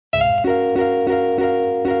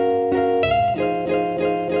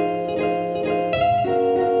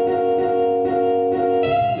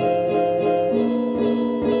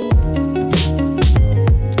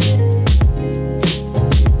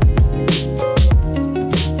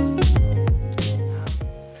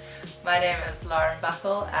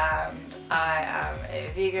Michael, and I am a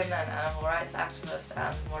vegan and animal rights activist,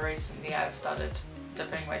 and more recently I've started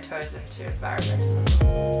dipping my toes into environmentalism.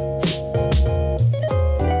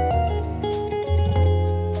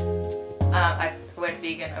 I went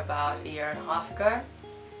vegan about a year and a half ago.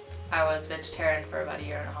 I was vegetarian for about a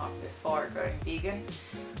year and a half before going vegan.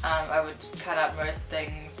 I would cut out most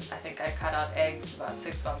things. I think I cut out eggs about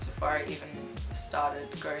 6 months before I even started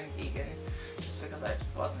going vegan, just because I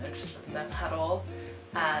wasn't interested in them at all.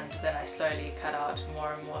 And then I slowly cut out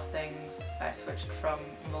more and more things. I switched from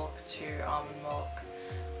milk to almond milk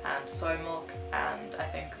and soy milk, and I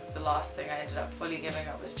think the last thing I ended up fully giving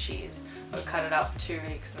up was cheese. I would cut it out for 2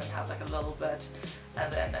 weeks and then have like a little bit,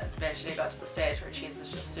 and then it eventually got to the stage where cheese was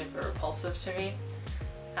just super repulsive to me,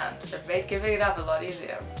 and it made giving it up a lot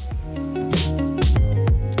easier.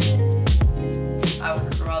 I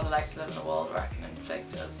would rather like to live in a world where I can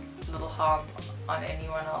inflict as little harm on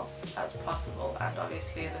anyone else as possible, and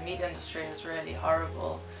obviously the meat industry is really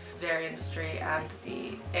horrible. The dairy industry and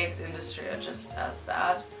the eggs industry are just as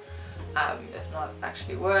bad, if not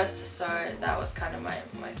actually worse, so that was kind of my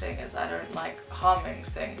thing, is I don't like harming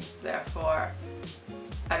things, therefore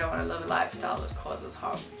I don't want to live a lifestyle that causes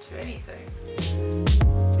harm to anything.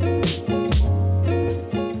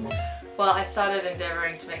 Well, I started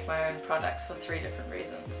endeavouring to make my own products for 3 different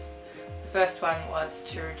reasons. The first one was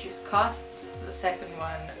to reduce costs, the second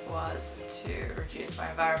one was to reduce my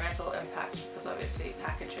environmental impact, because obviously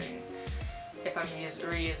packaging, if I'm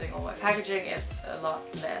reusing all my packaging, it's a lot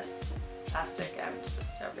less plastic and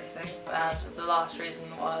just everything. And the last reason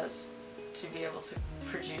was to be able to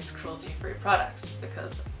produce cruelty-free products,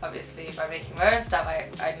 because obviously by making my own stuff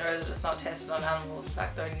I know that it's not tested on animals. In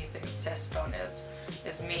fact, the only thing it's tested on is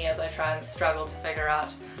me, as I try and struggle to figure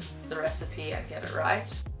out the recipe and get it right.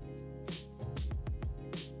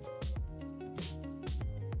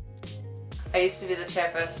 I used to be the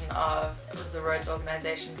chairperson of the Rhodes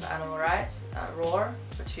organisation for animal rights, ROAR,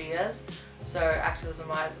 for 2 years. So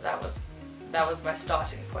activism-wise, that was my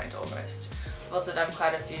starting point almost. I've also done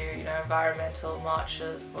quite a few, environmental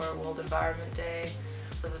marches for World Environment Day,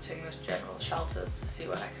 visiting the general shelters to see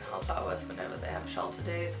what I can help out with whenever they have shelter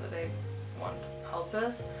days where they want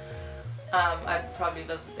helpers. I'd probably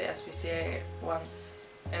visit the SPCA once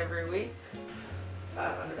every week.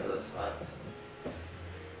 500 this month.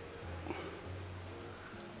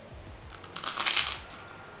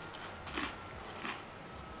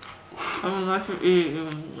 I'm a messy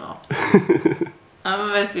eater. I'm a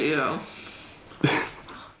messy eater.